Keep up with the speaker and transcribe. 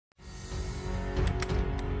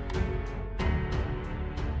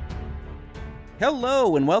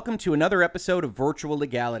Hello and welcome to another episode of Virtual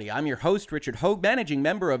Legality. I'm your host, Richard Hogue, managing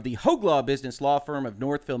member of the Hogue Law business law firm of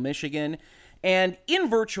Northville, Michigan. And in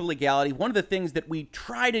Virtual Legality, one of the things that we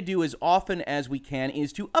try to do as often as we can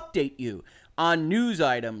is to update you on news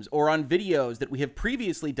items or on videos that we have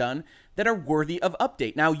previously done that are worthy of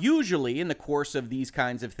update. Now, usually in the course of these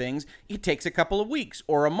kinds of things, it takes a couple of weeks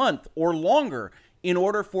or a month or longer in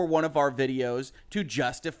order for one of our videos to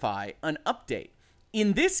justify an update.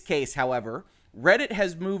 In this case, however, Reddit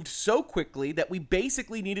has moved so quickly that we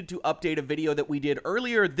basically needed to update a video that we did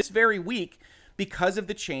earlier this very week because of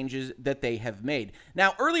the changes that they have made.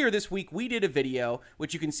 Now, earlier this week, we did a video,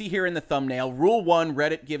 which you can see here in the thumbnail, Rule 1,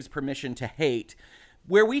 Reddit gives permission to hate,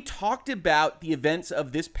 where we talked about the events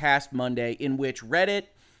of this past Monday in which Reddit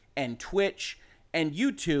and Twitch and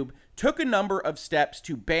YouTube took a number of steps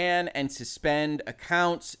to ban and suspend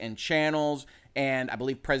accounts and channels, and I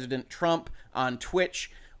believe President Trump on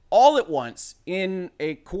Twitch, all at once in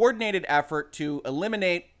a coordinated effort to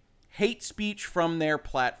eliminate hate speech from their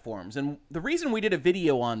platforms. And the reason we did a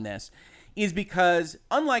video on this is because,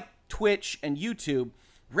 unlike Twitch and YouTube,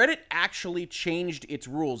 Reddit actually changed its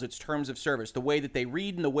rules, its terms of service, the way that they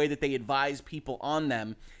read and the way that they advise people on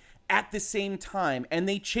them at the same time. And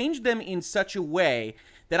they changed them in such a way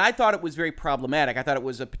that I thought it was very problematic. I thought it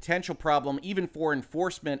was a potential problem even for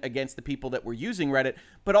enforcement against the people that were using Reddit,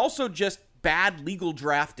 but also just bad legal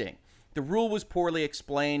drafting. The rule was poorly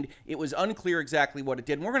explained. It was unclear exactly what it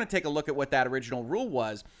did. And we're going to take a look at what that original rule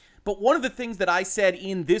was. But one of the things that I said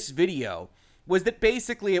in this video was that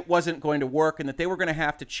basically it wasn't going to work and that they were going to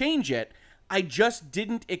have to change it. I just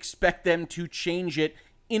didn't expect them to change it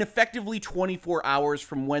in effectively 24 hours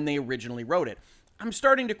from when they originally wrote it. I'm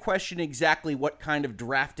starting to question exactly what kind of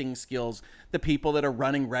drafting skills the people that are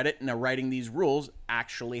running Reddit and are writing these rules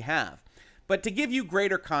actually have. But to give you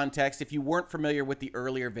greater context, if you weren't familiar with the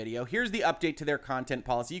earlier video, here's the update to their content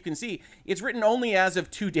policy. You can see it's written only as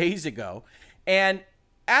of 2 days ago. And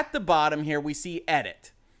at the bottom here, we see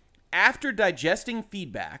edit. After digesting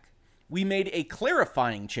feedback, we made a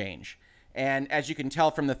clarifying change. And as you can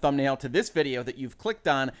tell from the thumbnail to this video that you've clicked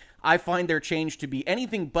on, I find their change to be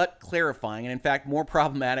anything but clarifying, and in fact more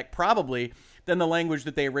problematic probably than the language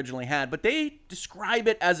that they originally had. But they describe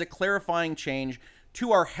it as a clarifying change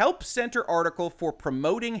to our Help Center article for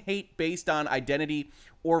promoting hate based on identity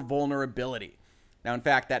or vulnerability. Now, in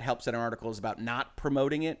fact, that Help Center article is about not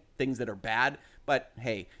promoting it, things that are bad, but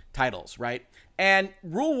hey, titles, right? And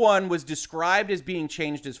Rule 1 was described as being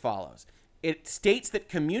changed as follows. It states that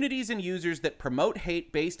communities and users that promote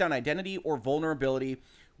hate based on identity or vulnerability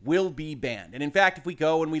will be banned. And in fact, if we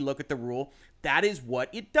go and we look at the rule, that is what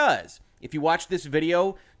it does. If you watched this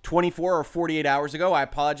video 24 or 48 hours ago, I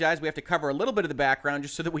apologize. We have to cover a little bit of the background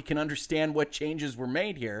just so that we can understand what changes were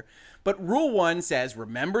made here. But Rule 1 says,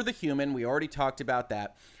 remember the human. We already talked about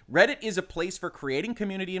that. Reddit is a place for creating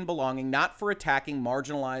community and belonging, not for attacking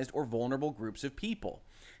marginalized or vulnerable groups of people.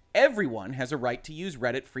 Everyone has a right to use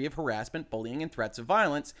Reddit free of harassment, bullying, and threats of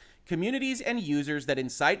violence. Communities and users that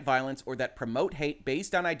incite violence or that promote hate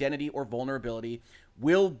based on identity or vulnerability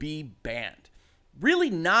will be banned. Really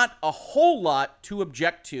not a whole lot to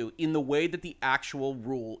object to in the way that the actual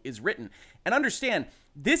rule is written. And understand,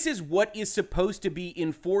 this is what is supposed to be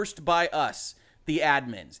enforced by us, the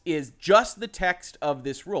admins, is just the text of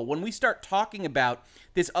this rule. When we start talking about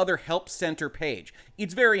this other Help Center page,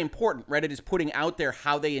 it's very important. Reddit is putting out there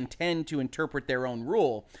how they intend to interpret their own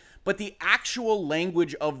rule. But the actual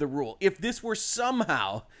language of the rule, if this were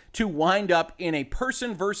somehow to wind up in a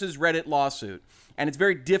person versus Reddit lawsuit, and it's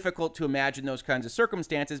very difficult to imagine those kinds of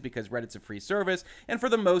circumstances because Reddit's a free service, and for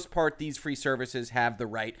the most part, these free services have the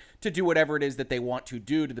right to do whatever it is that they want to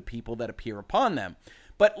do to the people that appear upon them.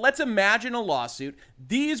 But let's imagine a lawsuit.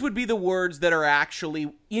 These would be the words that are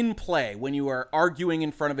actually in play when you are arguing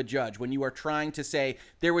in front of a judge, when you are trying to say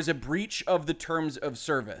there was a breach of the terms of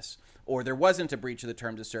service, or there wasn't a breach of the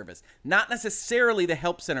terms of service. Not necessarily the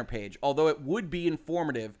Help Center page, although it would be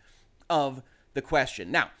informative of the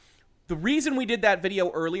question. Now, the reason we did that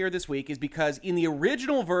video earlier this week is because in the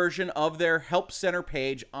original version of their Help Center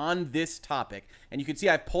page on this topic, and you can see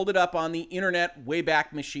I've pulled it up on the Internet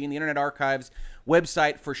Wayback Machine, the Internet Archive's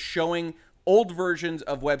website for showing old versions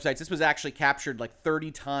of websites. This was actually captured like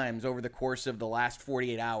 30 times over the course of the last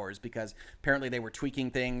 48 hours because apparently they were tweaking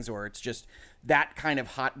things, or it's just that kind of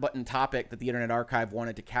hot button topic that the Internet Archive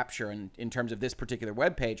wanted to capture in terms of this particular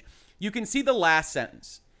web page. You can see the last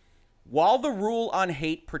sentence. While the rule on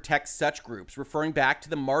hate protects such groups, referring back to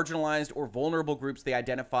the marginalized or vulnerable groups they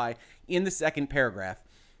identify in the second paragraph,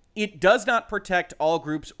 it does not protect all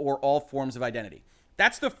groups or all forms of identity.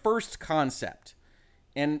 That's the first concept.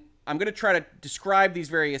 And I'm going to try to describe these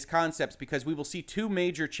various concepts because we will see two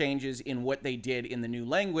major changes in what they did in the new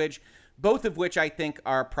language, both of which I think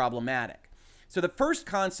are problematic. So the first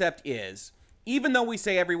concept is, even though we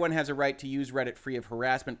say everyone has a right to use Reddit free of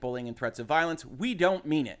harassment, bullying, and threats of violence, we don't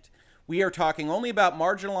mean it. We are talking only about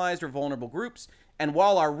marginalized or vulnerable groups, and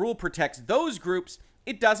while our rule protects those groups,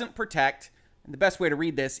 it doesn't protect, and the best way to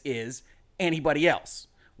read this is, anybody else.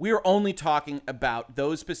 We are only talking about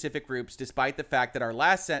those specific groups, despite the fact that our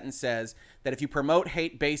last sentence says that if you promote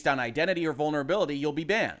hate based on identity or vulnerability, you'll be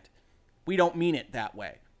banned. We don't mean it that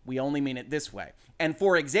way. We only mean it this way. And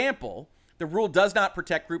for example, the rule does not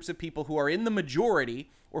protect groups of people who are in the majority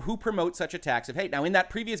or who promote such attacks of hate. Now, in that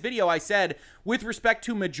previous video, I said, with respect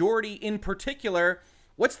to majority in particular,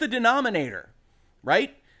 what's the denominator,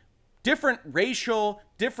 right? Different racial,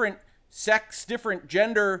 different sex, different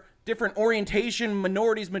gender, different orientation,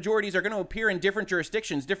 minorities, majorities are going to appear in different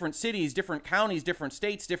jurisdictions, different cities, different counties, different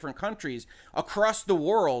states, different countries across the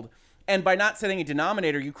world. And by not setting a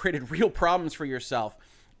denominator, you created real problems for yourself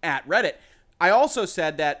at Reddit. I also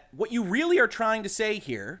said that what you really are trying to say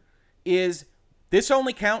here is this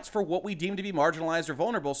only counts for what we deem to be marginalized or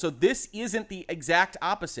vulnerable. So this isn't the exact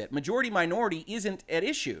opposite. Majority minority isn't at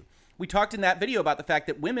issue. We talked in that video about the fact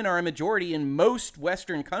that women are a majority in most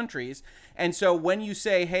Western countries. And so when you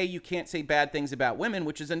say, hey, you can't say bad things about women,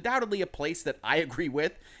 which is undoubtedly a place that I agree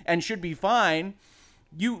with and should be fine,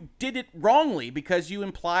 you did it wrongly because you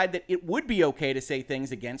implied that it would be okay to say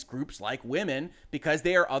things against groups like women because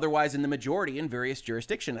they are otherwise in the majority in various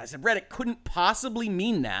jurisdictions. I said, Reddit couldn't possibly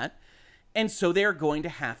mean that, and so they're going to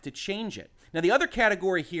have to change it. Now, the other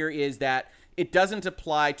category here is that it doesn't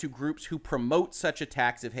apply to groups who promote such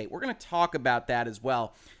attacks of hate. We're going to talk about that as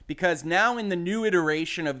well, because now in the new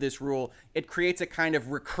iteration of this rule, it creates a kind of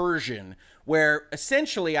recursion where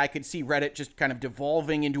essentially I could see Reddit just kind of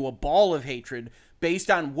devolving into a ball of hatred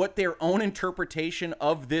based on what their own interpretation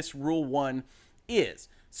of this Rule 1 is.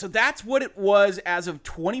 So that's what it was as of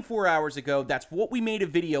 24 hours ago. That's what we made a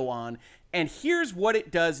video on. And here's what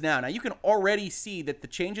it does now. Now, you can already see that the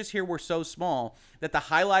changes here were so small that the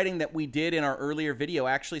highlighting that we did in our earlier video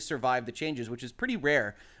actually survived the changes, which is pretty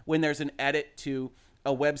rare when there's an edit to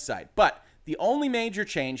a website. But the only major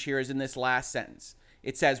change here is in this last sentence.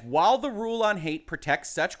 It says, while the rule on hate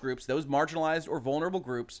protects such groups, those marginalized or vulnerable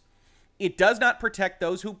groups, it does not protect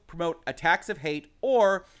those who promote attacks of hate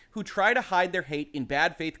or who try to hide their hate in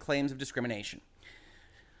bad faith claims of discrimination.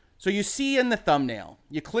 So you see in the thumbnail,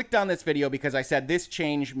 you clicked on this video because I said this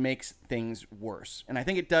change makes things worse. And I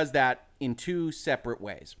think it does that in two separate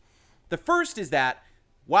ways. The first is that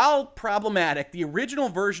while problematic, the original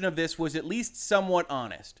version of this was at least somewhat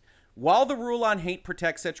honest. While the rule on hate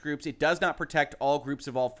protects such groups, it does not protect all groups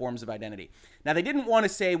of all forms of identity. Now, they didn't want to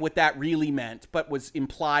say what that really meant, but was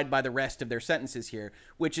implied by the rest of their sentences here,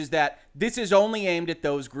 which is that this is only aimed at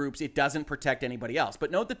those groups. It doesn't protect anybody else.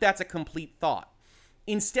 But note that that's a complete thought.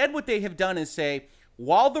 Instead, what they have done is say,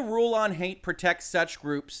 while the rule on hate protects such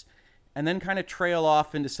groups, and then kind of trail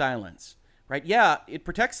off into silence, right? Yeah, it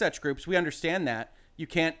protects such groups. We understand that. You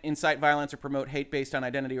can't incite violence or promote hate based on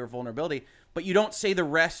identity or vulnerability, but you don't say the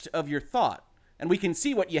rest of your thought. And we can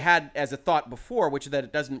see what you had as a thought before, which is that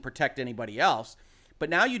it doesn't protect anybody else. But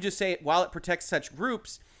now you just say, while it protects such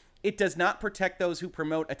groups, it does not protect those who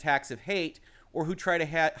promote attacks of hate or who try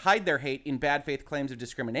to hide their hate in bad faith claims of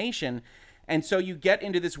discrimination. And so you get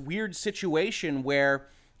into this weird situation where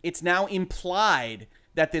it's now implied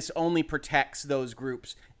that this only protects those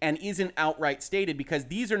groups and isn't outright stated, because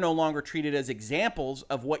these are no longer treated as examples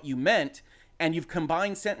of what you meant, and you've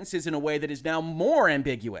combined sentences in a way that is now more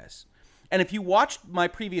ambiguous. And if you watched my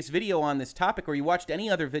previous video on this topic, or you watched any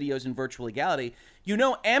other videos in virtual legality, you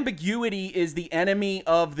know ambiguity is the enemy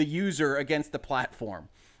of the user against the platform,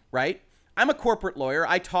 right? I'm a corporate lawyer.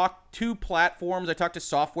 I talk to platforms. I talk to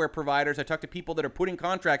software providers. I talk to people that are putting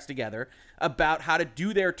contracts together about how to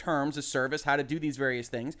do their terms of service, how to do these various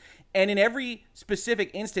things. And in every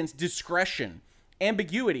specific instance, discretion,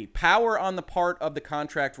 ambiguity, power on the part of the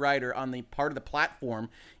contract writer, on the part of the platform,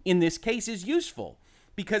 in this case is useful.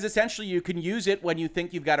 Because essentially you can use it when you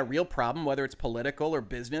think you've got a real problem, whether it's political or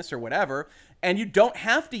business or whatever, and you don't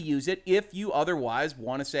have to use it if you otherwise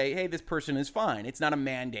want to say, hey, this person is fine. It's not a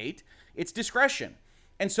mandate. It's discretion.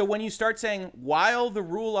 And so when you start saying, while the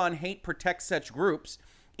rule on hate protects such groups,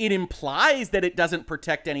 it implies that it doesn't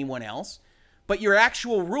protect anyone else, but your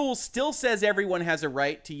actual rule still says everyone has a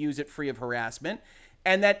right to use it free of harassment,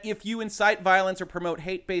 and that if you incite violence or promote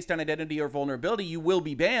hate based on identity or vulnerability, you will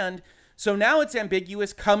be banned. So now it's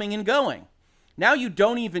ambiguous, coming and going. Now you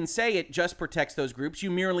don't even say it just protects those groups.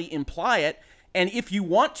 You merely imply it. And if you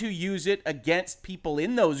want to use it against people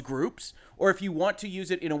in those groups, or if you want to use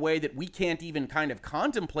it in a way that we can't even kind of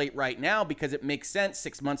contemplate right now because it makes sense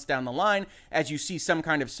 6 months down the line as you see some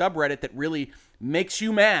kind of subreddit that really makes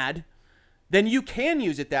you mad, then you can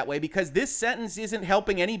use it that way because this sentence isn't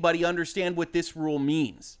helping anybody understand what this rule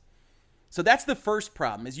means. So that's the first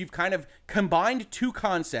problem, is you've kind of combined two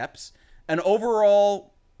concepts, an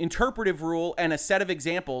overall interpretive rule and a set of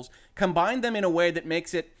examples, combined them in a way that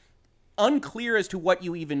makes it unclear as to what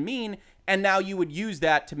you even mean, and now you would use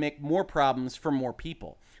that to make more problems for more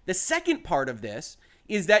people. The second part of this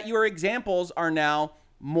is that your examples are now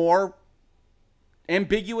more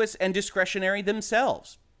ambiguous and discretionary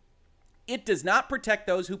themselves. It does not protect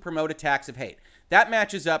those who promote attacks of hate. That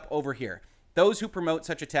matches up over here. Those who promote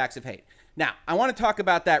such attacks of hate. Now, I want to talk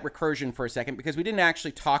about that recursion for a second because we didn't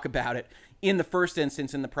actually talk about it in the first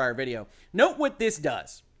instance in the prior video. Note what this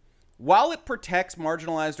does. While it protects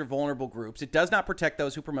marginalized or vulnerable groups, it does not protect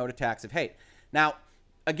those who promote attacks of hate. Now,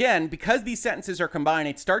 again, because these sentences are combined,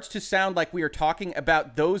 it starts to sound like we are talking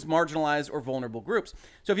about those marginalized or vulnerable groups.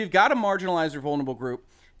 So if you've got a marginalized or vulnerable group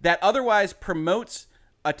that otherwise promotes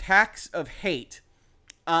attacks of hate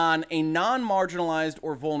on a non-marginalized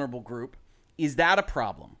or vulnerable group, is that a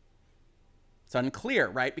problem? It's unclear,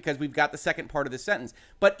 right? Because we've got the second part of the sentence.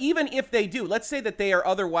 But even if they do, let's say that they are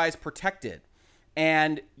otherwise protected,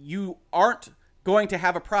 and you aren't going to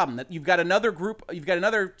have a problem, that you've got another group, you've got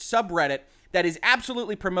another subreddit that is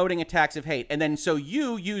absolutely promoting attacks of hate. And then so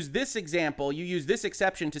you use this example, you use this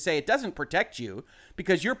exception to say it doesn't protect you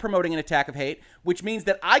because you're promoting an attack of hate, which means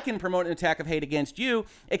that I can promote an attack of hate against you,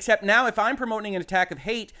 except now if I'm promoting an attack of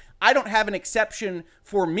hate, I don't have an exception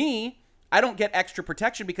for me. I don't get extra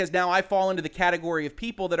protection because now I fall into the category of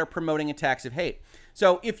people that are promoting attacks of hate.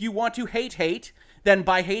 So if you want to hate hate, then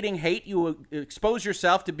by hating hate, you expose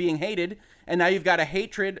yourself to being hated, and now you've got a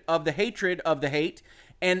hatred of the hatred of the hate.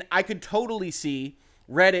 And I could totally see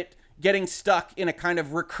Reddit getting stuck in a kind of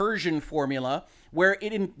recursion formula where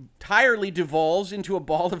it entirely devolves into a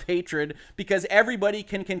ball of hatred because everybody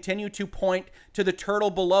can continue to point to the turtle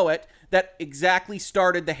below it that exactly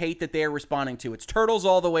started the hate that they are responding to. It's turtles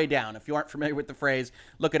all the way down. If you aren't familiar with the phrase,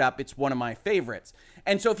 look it up. It's one of my favorites.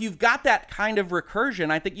 And so if you've got that kind of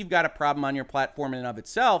recursion, I think you've got a problem on your platform in and of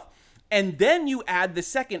itself. And then you add the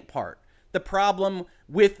second part, the problem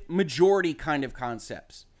with majority kind of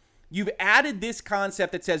concepts. You've added this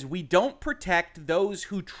concept that says we don't protect those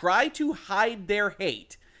who try to hide their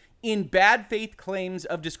hate in bad faith claims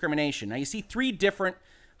of discrimination. Now you see three different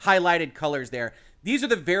highlighted colors there. These are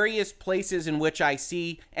the various places in which I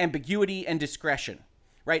see ambiguity and discretion,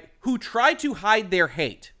 right? Who try to hide their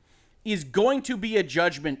hate is going to be a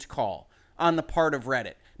judgment call on the part of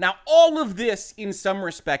Reddit. Now, all of this, in some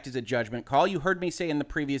respect, is a judgment call. You heard me say in the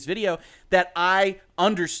previous video that I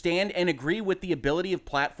understand and agree with the ability of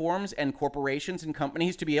platforms and corporations and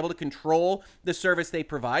companies to be able to control the service they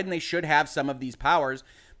provide, and they should have some of these powers.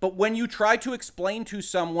 But when you try to explain to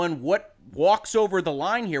someone what walks over the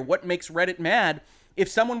line here, what makes Reddit mad, if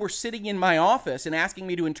someone were sitting in my office and asking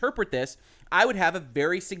me to interpret this, I would have a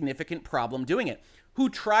very significant problem doing it. Who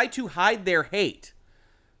try to hide their hate.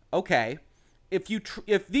 Okay.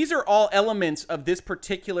 If these are all elements of this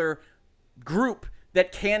particular group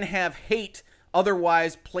that can have hate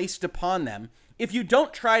otherwise placed upon them, if you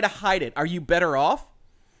don't try to hide it, are you better off?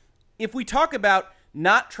 If we talk about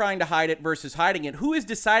not trying to hide it versus hiding it, who is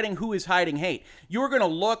deciding who is hiding hate? You're going to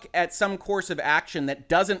look at some course of action that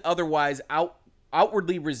doesn't otherwise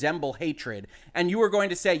outwardly resemble hatred, and you are going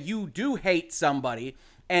to say you do hate somebody,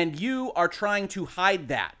 and you are trying to hide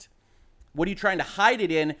that. What are you trying to hide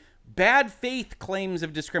it in? Bad faith claims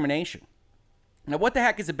of discrimination. Now, what the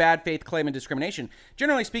heck is a bad faith claim of discrimination?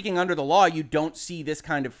 Generally speaking, under the law, you don't see this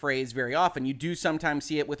kind of phrase very often. You do sometimes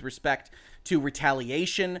see it with respect to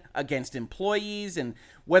retaliation against employees and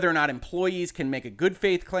whether or not employees can make a good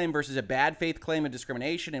faith claim versus a bad faith claim of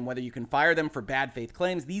discrimination and whether you can fire them for bad faith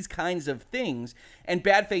claims, these kinds of things. And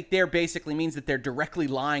bad faith there basically means that they're directly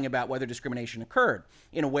lying about whether discrimination occurred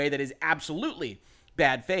in a way that is absolutely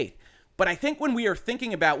bad faith. But I think when we are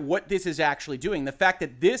thinking about what this is actually doing, the fact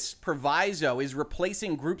that this proviso is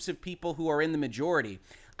replacing groups of people who are in the majority,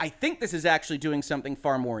 I think this is actually doing something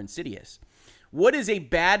far more insidious. What is a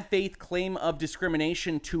bad faith claim of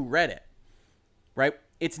discrimination to Reddit, right?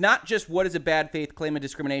 It's not just what is a bad faith claim of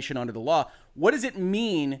discrimination under the law. What does it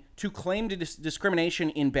mean to claim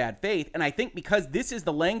discrimination in bad faith? And I think because this is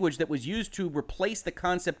the language that was used to replace the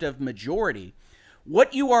concept of majority,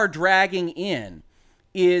 what you are dragging in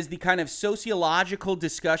is the kind of sociological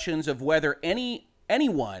discussions of whether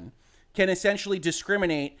anyone can essentially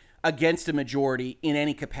discriminate against a majority in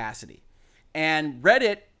any capacity. And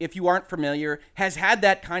Reddit, if you aren't familiar, has had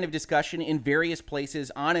that kind of discussion in various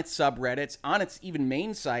places on its subreddits, on its even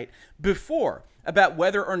main site before, about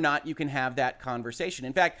whether or not you can have that conversation.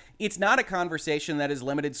 In fact, it's not a conversation that is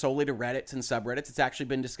limited solely to Reddits and subreddits. It's actually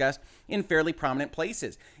been discussed in fairly prominent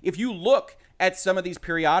places. If you look at some of these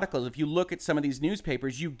periodicals, if you look at some of these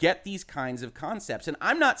newspapers, you get these kinds of concepts. And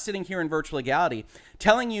I'm not sitting here in Virtual Legality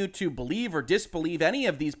telling you to believe or disbelieve any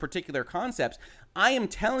of these particular concepts. I am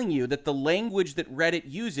telling you that the language that Reddit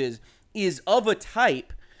uses is of a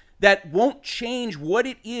type that won't change what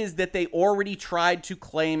it is that they already tried to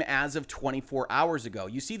claim as of 24 hours ago.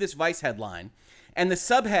 You see this Vice headline, and the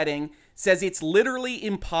subheading says it's literally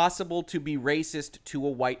impossible to be racist to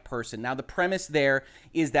a white person. Now, the premise there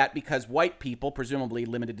is that because white people, presumably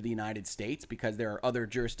limited to the United States, because there are other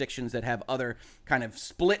jurisdictions that have other kind of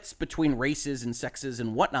splits between races and sexes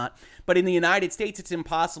and whatnot, but in the United States, it's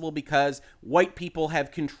impossible because white people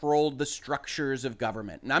have controlled the structures of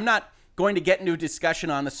government. And I'm not going to get into a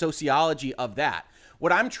discussion on the sociology of that.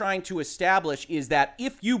 What I'm trying to establish is that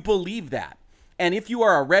if you believe that, and if you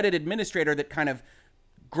are a Reddit administrator that kind of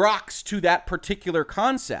groks to that particular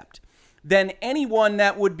concept, then anyone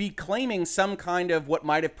that would be claiming some kind of what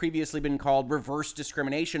might have previously been called reverse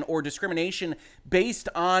discrimination or discrimination based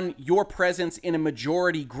on your presence in a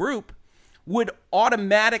majority group would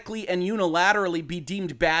automatically and unilaterally be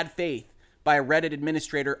deemed bad faith by a Reddit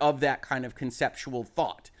administrator of that kind of conceptual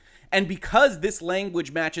thought. And because this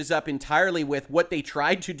language matches up entirely with what they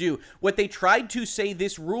tried to do, what they tried to say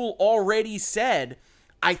this rule already said,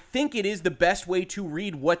 I think it is the best way to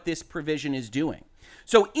read what this provision is doing.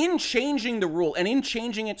 So in changing the rule and in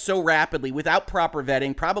changing it so rapidly without proper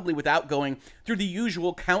vetting, probably without going through the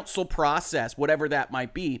usual council process, whatever that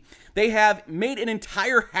might be, they have made an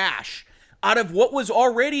entire hash out of what was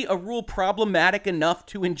already a rule problematic enough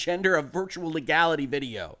to engender a virtual legality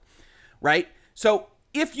video, right? So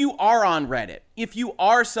if you are on Reddit, if you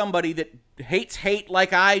are somebody that hates hate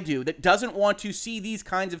like I do, that doesn't want to see these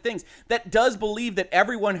kinds of things, that does believe that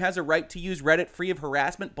everyone has a right to use Reddit free of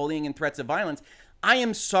harassment, bullying, and threats of violence, I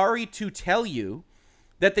am sorry to tell you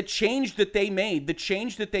that the change that they made, the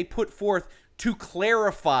change that they put forth to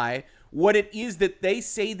clarify what it is that they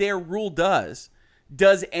say their rule does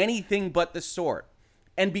anything but the sort.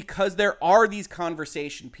 And because there are these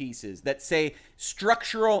conversation pieces that say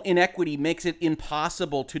structural inequity makes it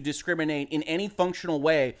impossible to discriminate in any functional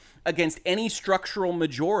way against any structural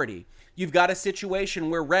majority, you've got a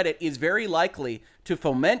situation where Reddit is very likely to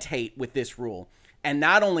foment hate with this rule. And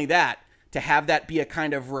not only that, to have that be a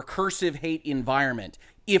kind of recursive hate environment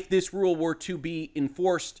if this rule were to be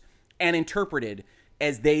enforced and interpreted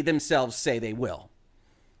as they themselves say they will.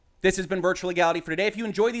 This has been Virtual Legality for today. If you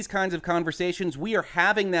enjoy these kinds of conversations, we are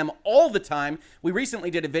having them all the time. We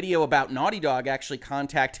recently did a video about Naughty Dog actually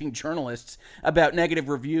contacting journalists about negative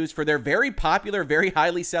reviews for their very popular, very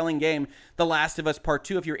highly selling game, The Last of Us Part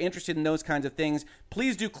 2. If you're interested in those kinds of things,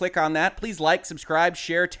 please do click on that. Please like, subscribe,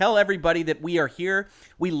 share, tell everybody that we are here.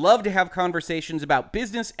 We love to have conversations about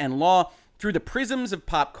business and law through the prisms of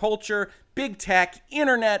pop culture, big tech,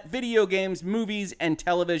 internet, video games, movies, and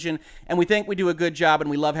television. And we think we do a good job, and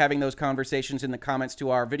we love having those conversations in the comments to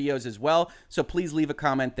our videos as well. So please leave a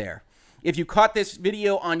comment there. If you caught this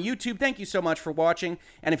video on YouTube, thank you so much for watching.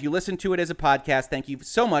 And if you listen to it as a podcast, thank you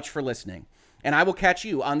so much for listening. And I will catch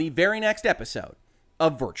you on the very next episode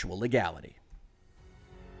of Virtual Legality.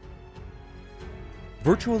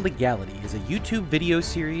 Virtual Legality is a YouTube video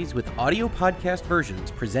series with audio podcast versions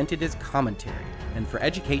presented as commentary and for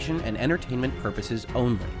education and entertainment purposes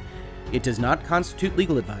only. It does not constitute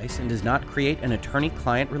legal advice and does not create an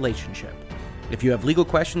attorney-client relationship. If you have legal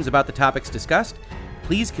questions about the topics discussed,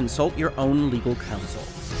 please consult your own legal counsel.